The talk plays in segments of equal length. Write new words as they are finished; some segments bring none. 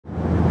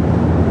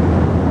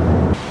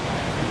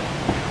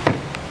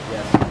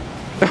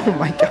Oh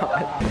my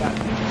god.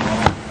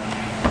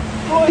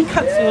 Oh, he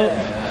got so.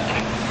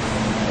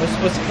 We're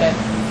supposed to play.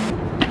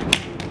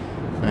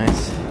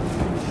 Nice.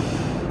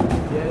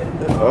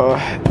 Oh.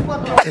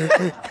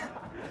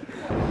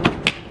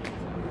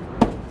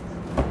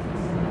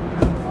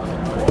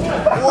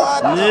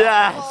 What?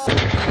 Yes!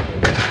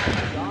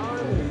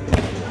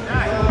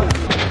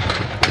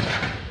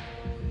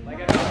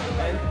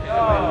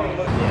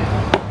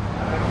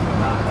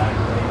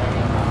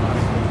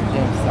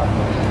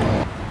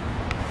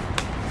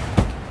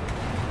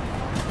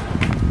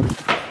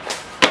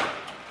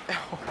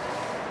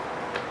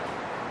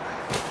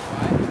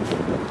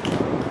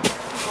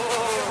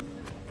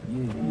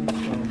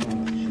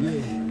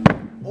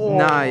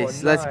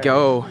 Nice, let's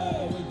go.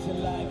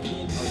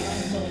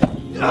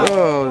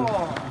 Oh.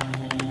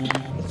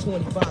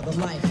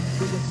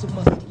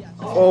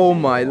 Oh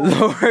my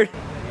lord.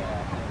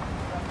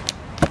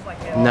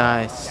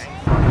 Nice.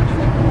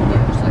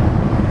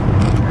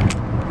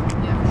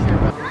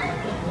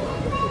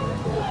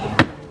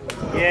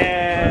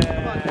 Yeah.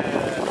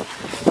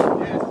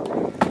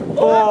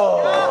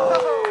 Oh.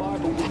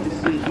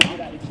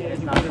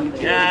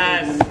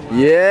 Yes.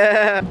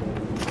 Yeah.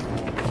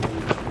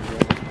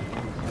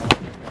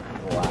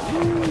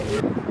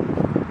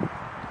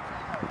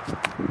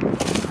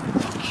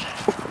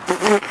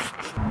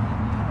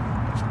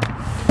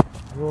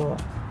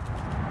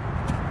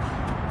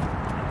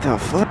 The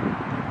fuck?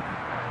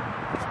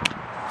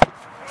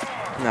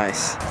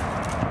 Nice.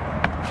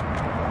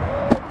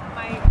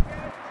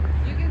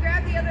 You can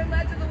grab the other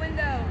ledge of the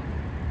window.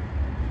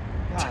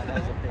 God, that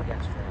was a big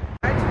extra.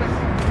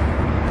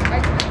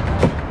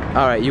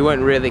 Alright, you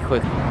went really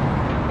quick.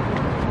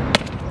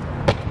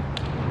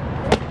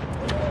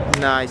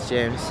 Nice,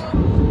 James.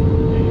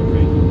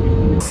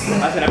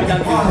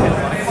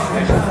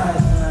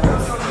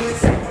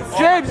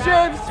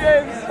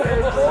 James.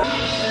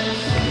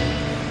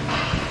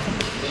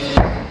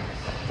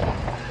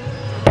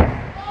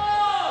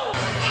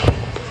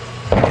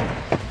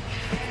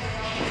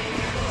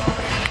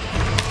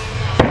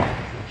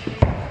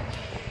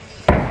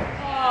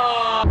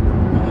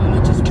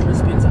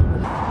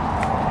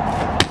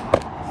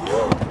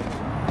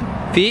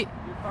 Pete?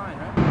 You're fine,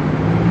 right?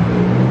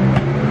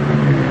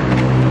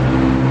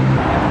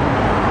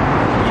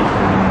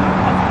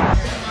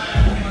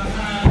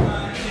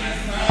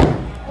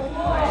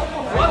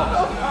 What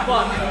the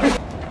fuck?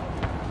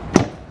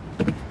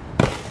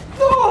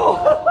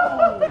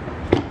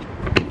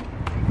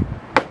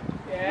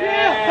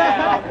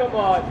 Yeah, come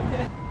on.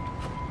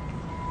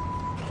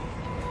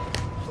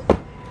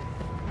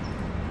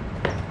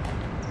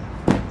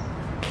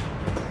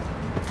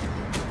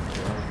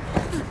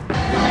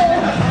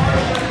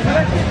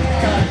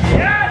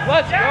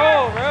 Let's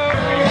go, bro!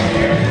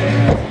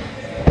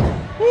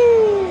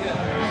 Woo!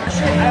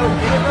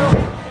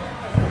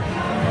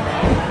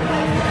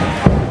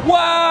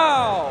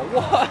 Wow!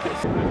 What?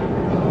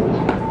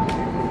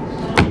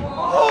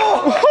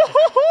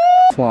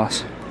 Floss.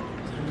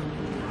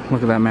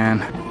 Look at that man.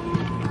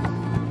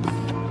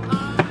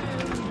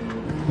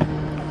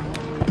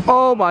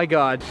 Oh my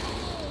god.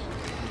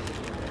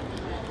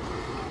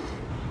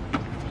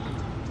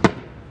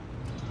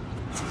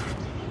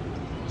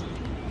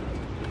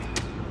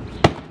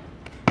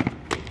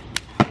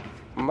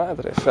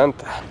 Madre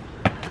santa.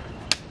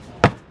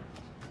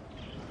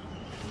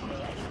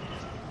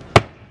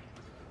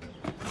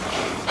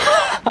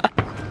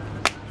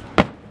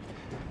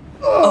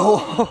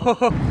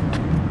 Oh.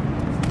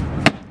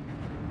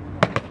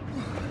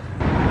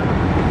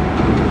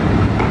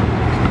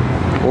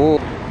 Oh.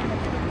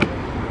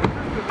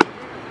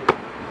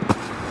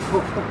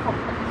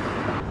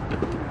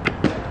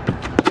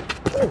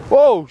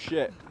 Oh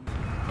shit.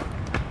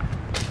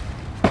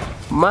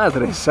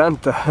 Madre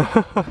santa.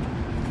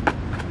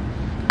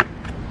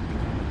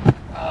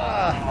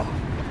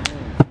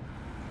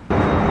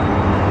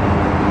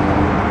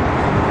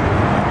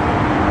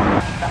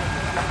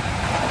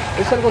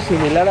 Es algo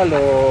similar a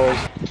los...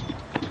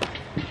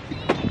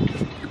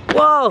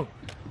 ¡Wow!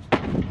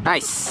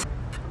 Nice.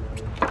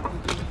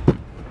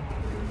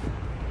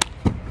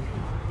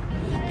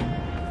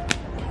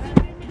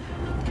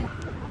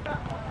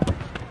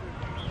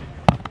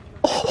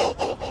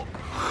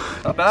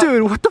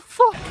 Dude, what the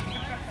fuck?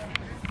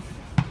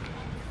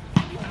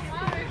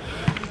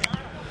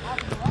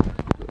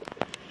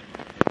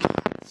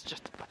 It's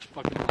just a bunch of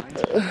fucking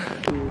lines.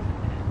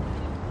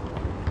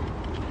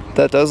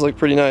 That does look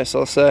pretty nice,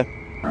 I'll say.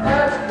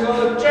 Let's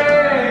go,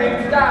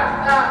 James!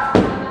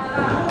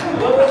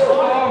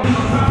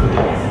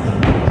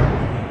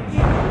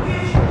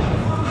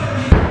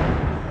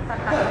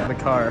 The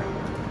car.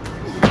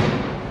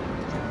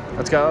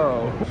 Let's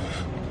go.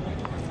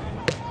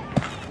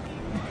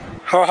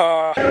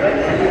 Haha.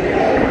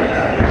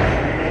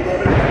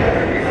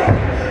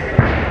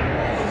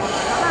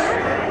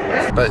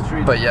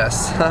 But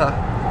yes.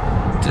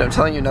 Dude, I'm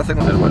telling you, nothing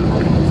will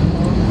win.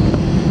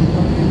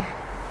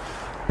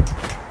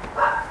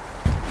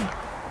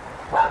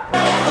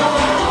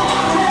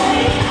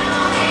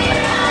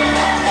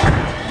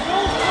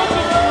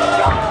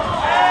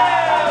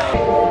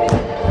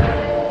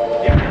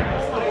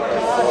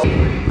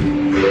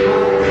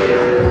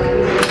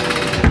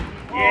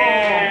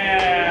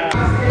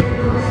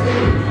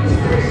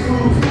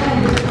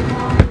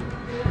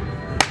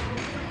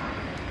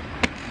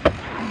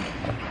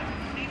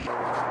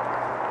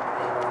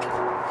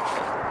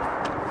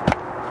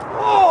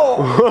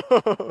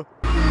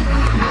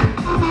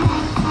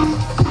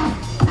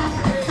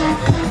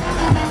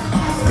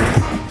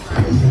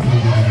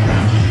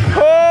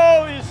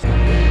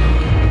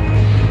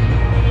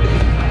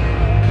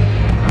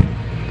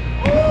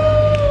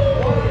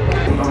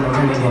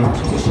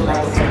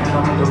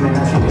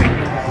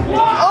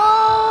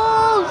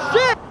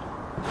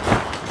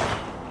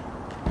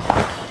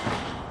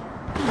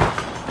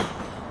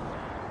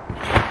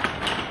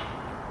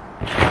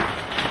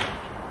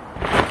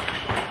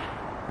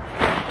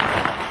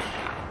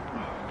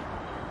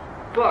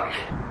 Fuck.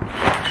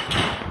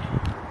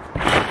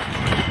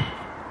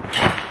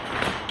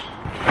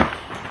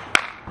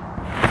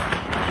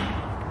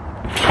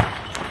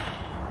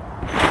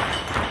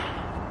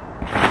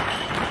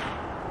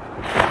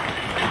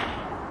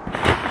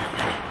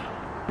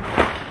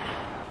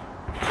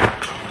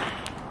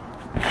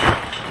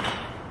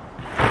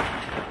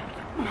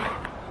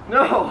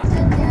 No.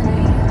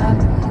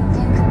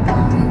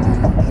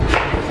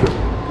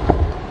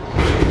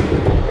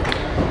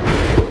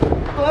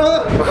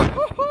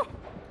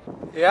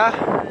 Yeah?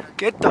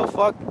 Get the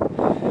fuck.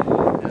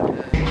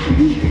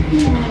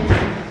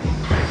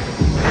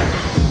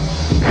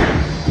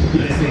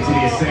 Listening to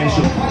the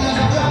essential.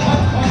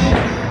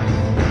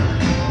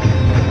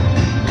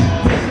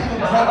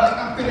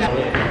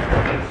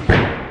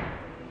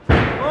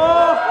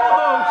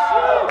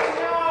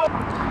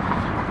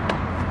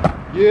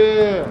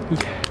 Yeah.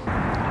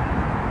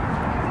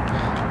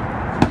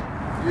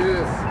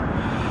 Yes.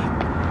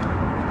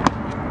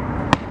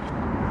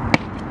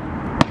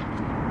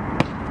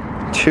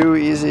 Too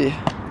easy.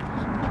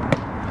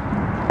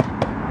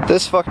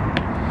 This fuck.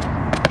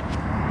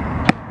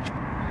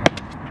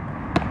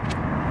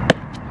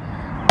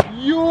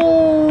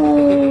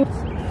 Yo.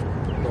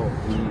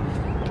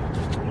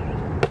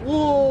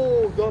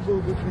 Whoa,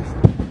 double good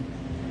distance.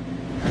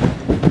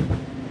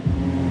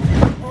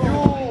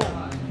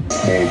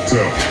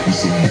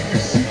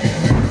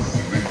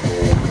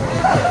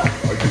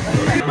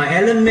 My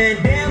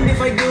element, damn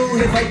if I do,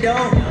 if I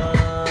don't.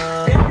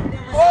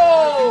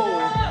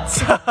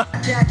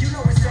 Jack, you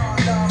know it's all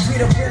love. We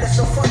don't feel it,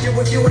 so fuck you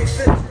if you ain't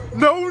fit.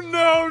 No,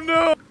 no,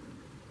 no.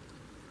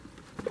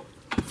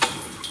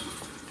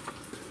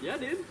 Yeah,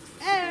 dude.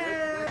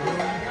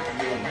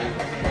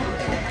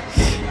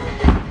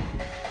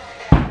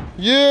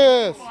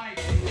 Yes.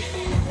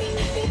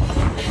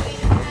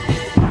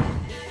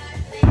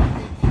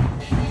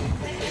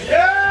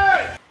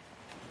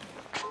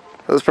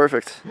 That was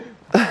perfect.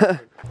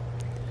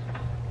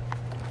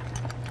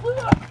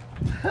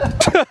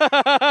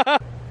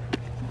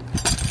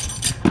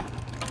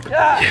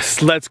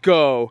 Yes, let's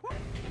go.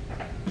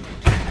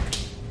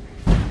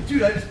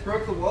 Dude, I just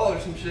broke the wall or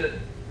some shit.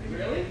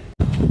 Really?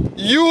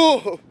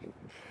 Yo.